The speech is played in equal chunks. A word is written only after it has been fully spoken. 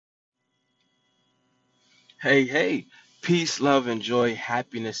Hey, hey, peace, love, and joy,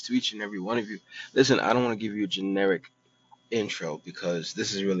 happiness to each and every one of you. Listen, I don't want to give you a generic intro because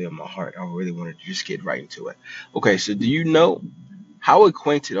this is really on my heart. I really want to just get right into it. Okay, so do you know how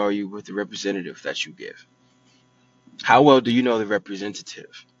acquainted are you with the representative that you give? How well do you know the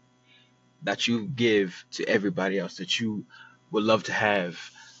representative that you give to everybody else that you would love to have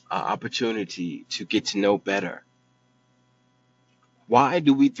opportunity to get to know better? Why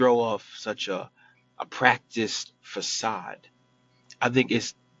do we throw off such a practiced facade? I think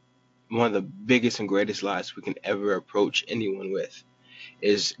it's one of the biggest and greatest lies we can ever approach anyone with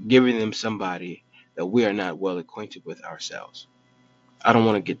is giving them somebody that we are not well acquainted with ourselves. I don't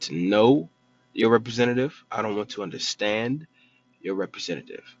want to get to know your representative. I don't want to understand your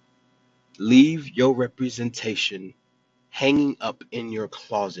representative. Leave your representation hanging up in your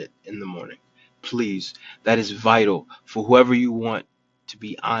closet in the morning. Please, that is vital for whoever you want to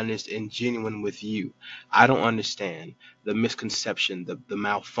be honest and genuine with you. I don't understand the misconception, the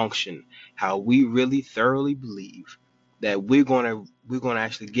malfunction, how we really thoroughly believe that we're gonna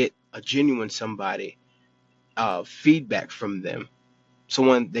actually get a genuine somebody feedback from them,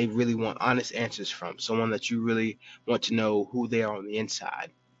 someone they really want honest answers from, someone that you really want to know who they are on the inside,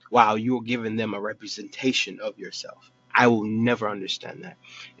 while you're giving them a representation of yourself. I will never understand that.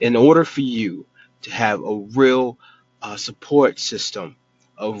 In order for you to have a real support system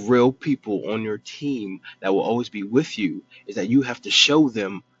of real people on your team that will always be with you, is that you have to show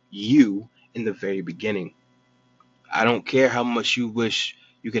them you in the very beginning. I don't care how much you wish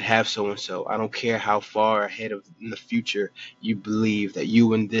you could have so and so. I don't care how far ahead of in the future you believe that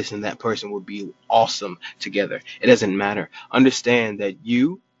you and this and that person would be awesome together. It doesn't matter. Understand that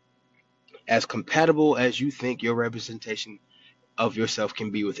you, as compatible as you think your representation of yourself can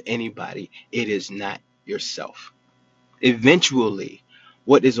be with anybody, it is not yourself. Eventually,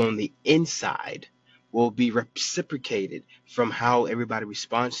 what is on the inside will be reciprocated from how everybody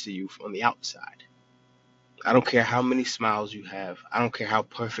responds to you on the outside. I don't care how many smiles you have. I don't care how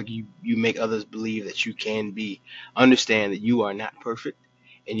perfect you make others believe that you can be. Understand that you are not perfect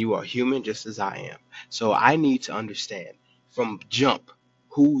and you are human just as I am. So I need to understand from jump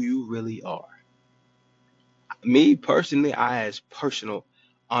who you really are. Me personally, I ask personal,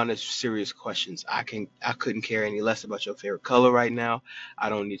 honest, serious questions. I couldn't care any less about your favorite color right now. I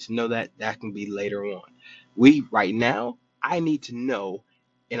don't need to know that. That can be later on. We right now, I need to know,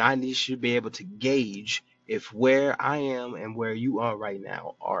 and I need should be able to gauge if where I am and where you are right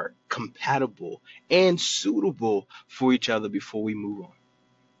now are compatible and suitable for each other before we move on.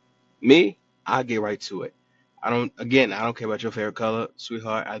 Me, I'll get right to it. I don't care about your favorite color,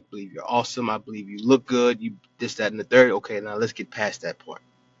 sweetheart. I believe you're awesome. I believe you look good. You this, that, and the third. Okay, now let's get past that part.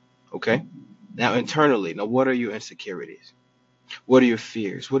 Okay? Now, internally, now what are your insecurities? What are your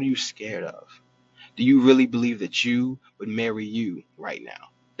fears? What are you scared of? Do you really believe that you would marry you right now?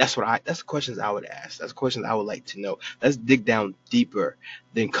 That's the questions I would ask. That's the questions I would like to know. Let's dig down deeper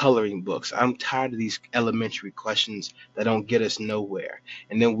than coloring books. I'm tired of these elementary questions that don't get us nowhere.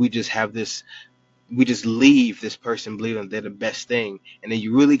 And then we just leave this person believing they're the best thing, and then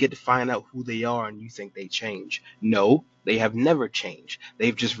you really get to find out who they are and you think they change. No, they have never changed.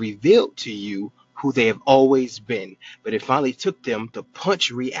 They've just revealed to you who they have always been, but it finally took them to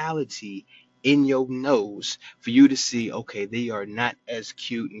punch reality in your nose for you to see, okay, they are not as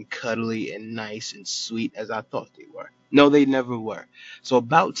cute and cuddly and nice and sweet as I thought they were. No, they never were. So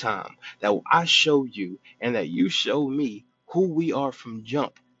about time that I show you and that you show me who we are from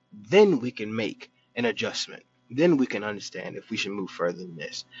jump, then we can make an adjustment. Then we can understand if we should move further than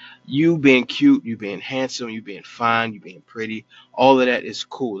this. You being cute, you being handsome, you being fine, you being pretty, all of that is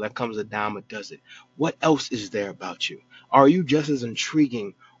cool. That comes a dime a dozen. What else is there about you? Are you just as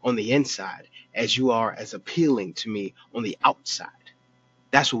intriguing on the inside as you are as appealing to me on the outside?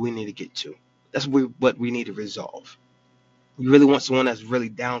 That's what we need to get to. What we need to resolve. You really want someone that's really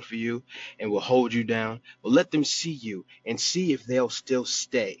down for you and will hold you down? Well, let them see you and see if they'll still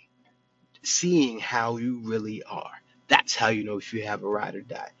stay, seeing how you really are. That's how you know if you have a ride or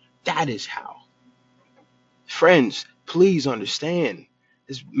die. That is how. Friends, please understand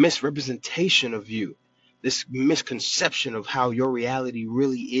this misrepresentation of you, this misconception of how your reality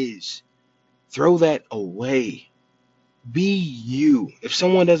really is. Throw that away. Be you. If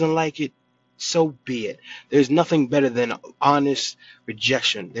someone doesn't like it, so be it. There's nothing better than honest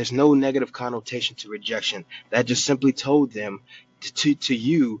rejection. There's no negative connotation to rejection. That just simply told them to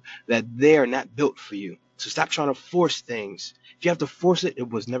you that they're not built for you. So stop trying to force things. If you have to force it, it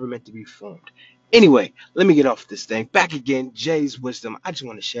was never meant to be formed. Anyway, let me get off this thing. Back again, Jay's wisdom. I just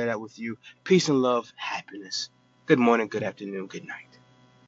want to share that with you. Peace and love, happiness. Good morning, good afternoon, good night.